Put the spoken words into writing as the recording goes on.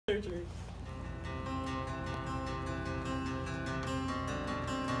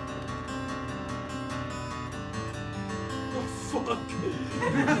book.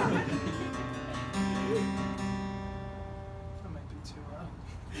 That might be too loud.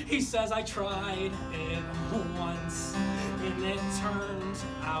 He says I tried it once and it turned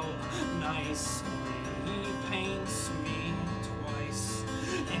out nice. He paints me twice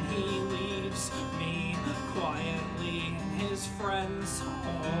and he leaves me quietly, and his friends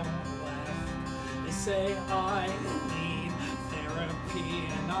all laugh. They say I need therapy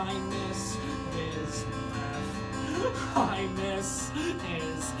and I miss his laugh. I miss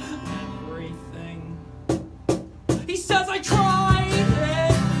his everything. He says I tried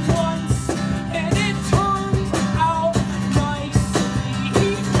it once and it turned out nicely.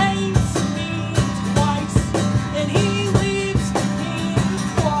 He paints me twice and he leaves me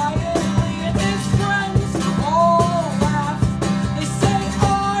quietly, and his friends all laugh. They say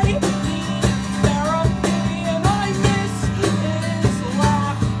I need therapy and I miss his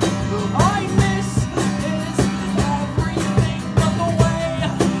laugh. I miss his everything, but the way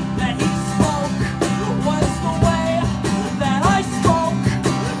that he spoke was the way that I spoke,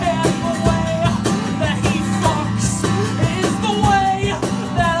 and the way that he fucks is the way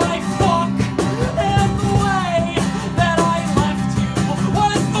that I fuck, and the way that I left you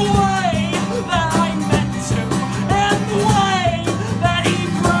was the way that I meant to, and the way that he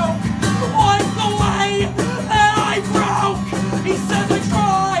broke was the way that I broke. He says I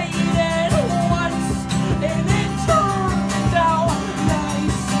tried it once and it turned out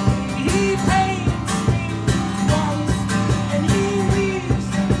nicely. He paints me twice and he leaves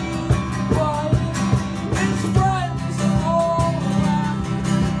me quietly. His friends all laugh.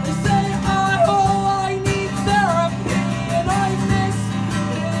 They say I need therapy and I miss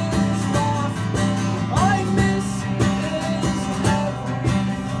his laugh. I miss his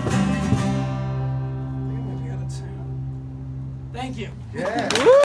everything. I think I'm gonna be out of tune. Thank you. Yeah.